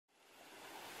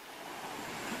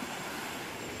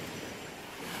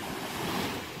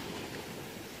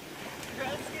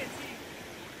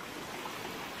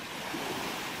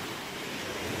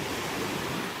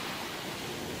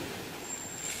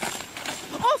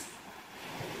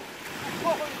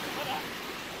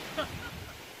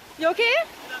You okay?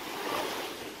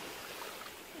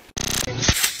 You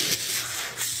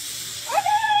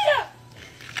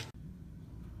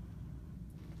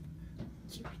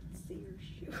can see your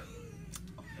shoe.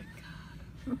 Oh my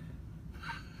god.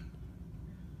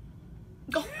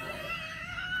 Go.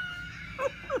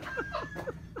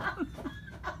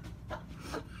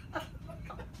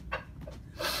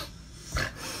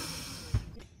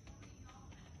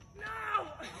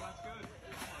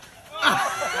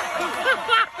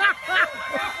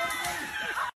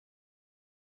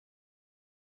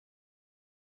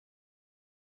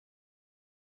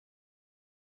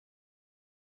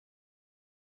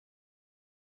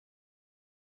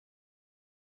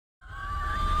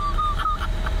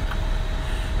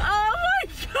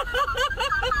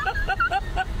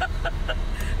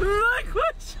 Look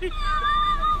what she...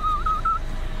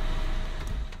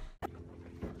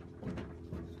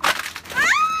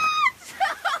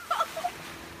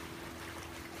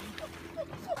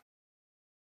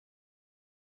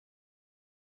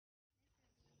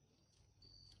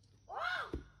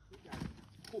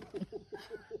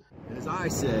 As I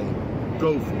say,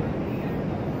 go for it.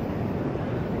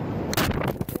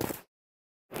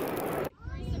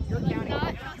 You're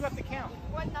counting. You have to count.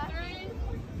 1, 3,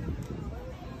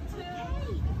 2.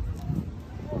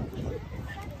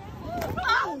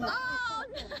 Oh!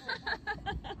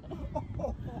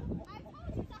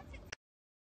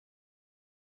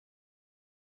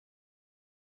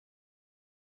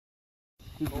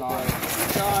 Good job.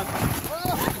 Good job.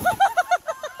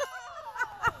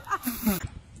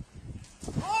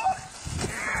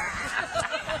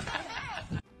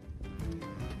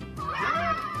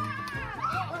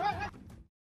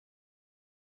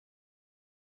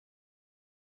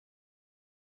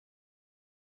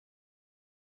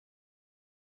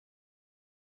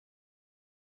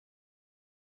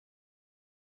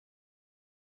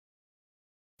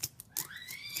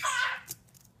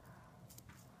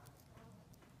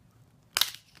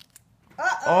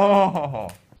 Oh!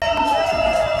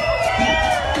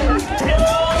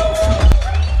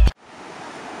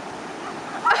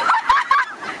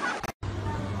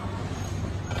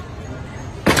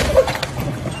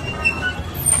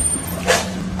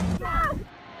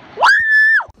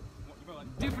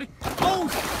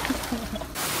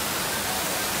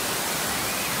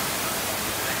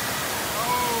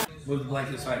 Move the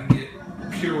blanket so I can get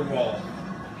pure wall.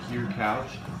 Pure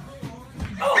couch.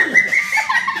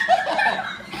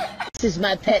 This is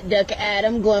my pet duck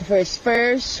Adam going for his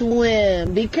first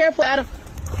swim. Be careful, Adam.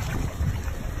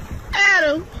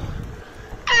 Adam!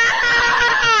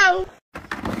 Adam!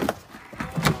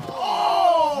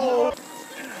 Oh!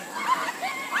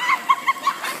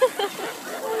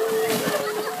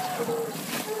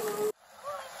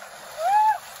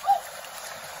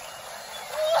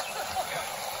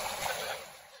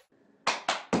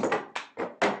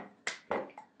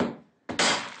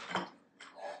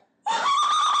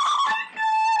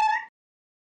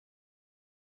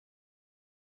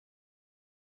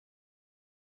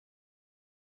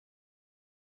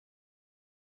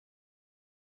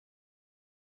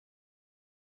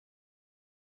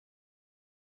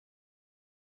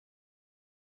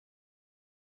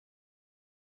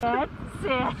 That's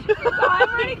it.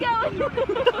 I'm ready to go.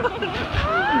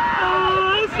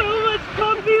 Oh, so much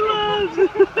puppy love.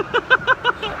 Build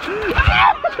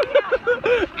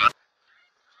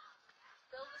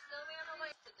a snowman on my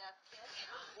death kid.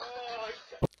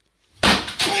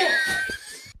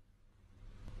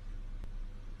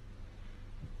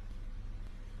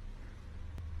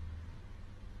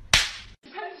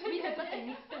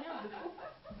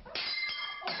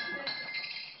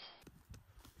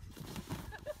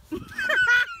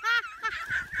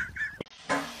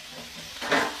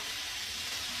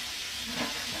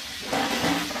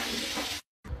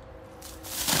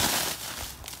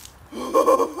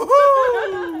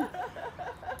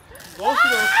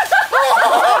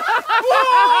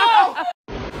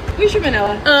 Where's your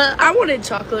vanilla? I wanted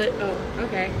chocolate. Oh,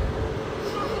 okay.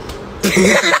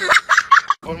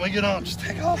 When we get on, just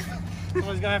take off.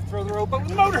 Someone's gonna have to throw the rope over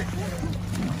the motor.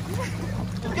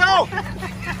 Let's go!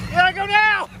 You gotta go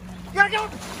now! You gotta go!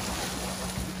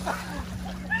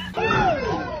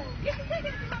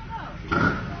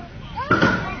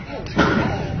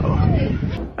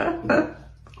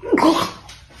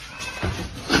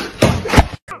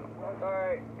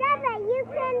 Grandma, you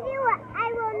can do it. I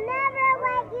will never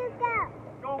let you go.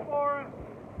 Go for it!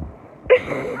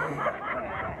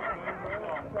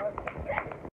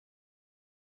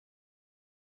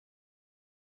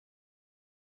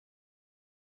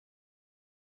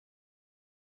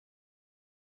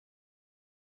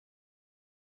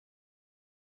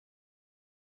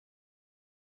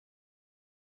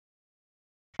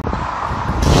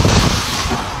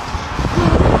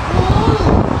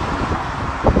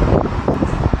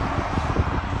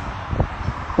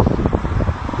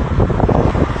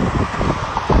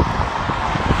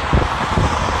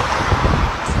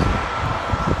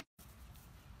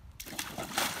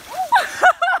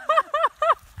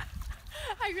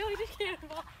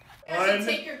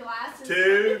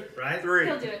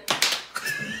 do it.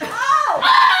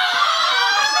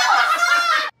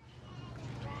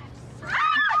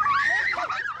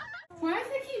 Why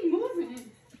does it keep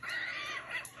moving?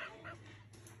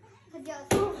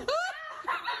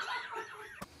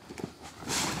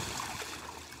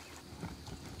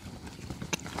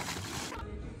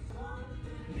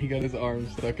 He got his arm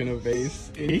stuck in a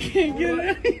vase and he can't get it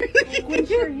out. Squeeze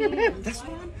your hand. That's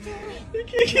what I'm doing. He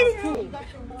can't get it out.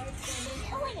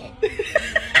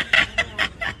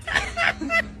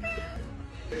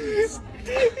 He's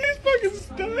fucking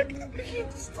stuck. He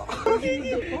can't stop.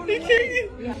 He can't.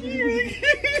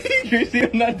 You see,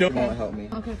 I'm not doing it. Help me.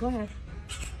 Okay, go ahead.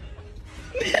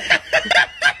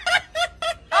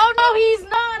 Oh no, he's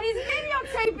not. He's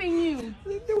videotaping you.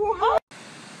 Oh.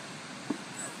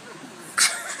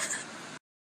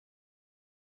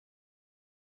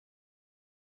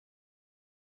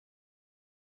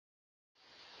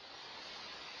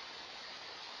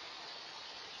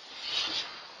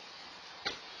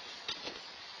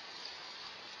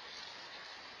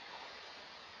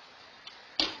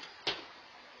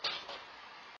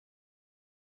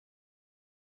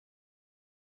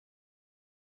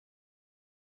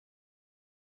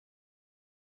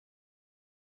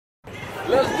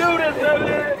 Let's do this,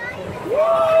 baby! Woo!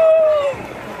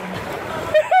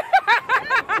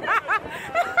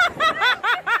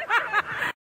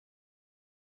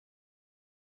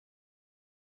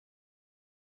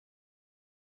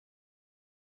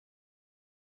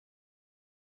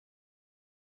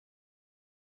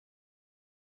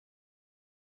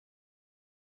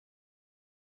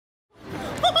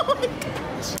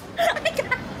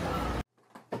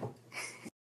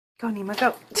 Go, Nemo,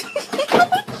 go.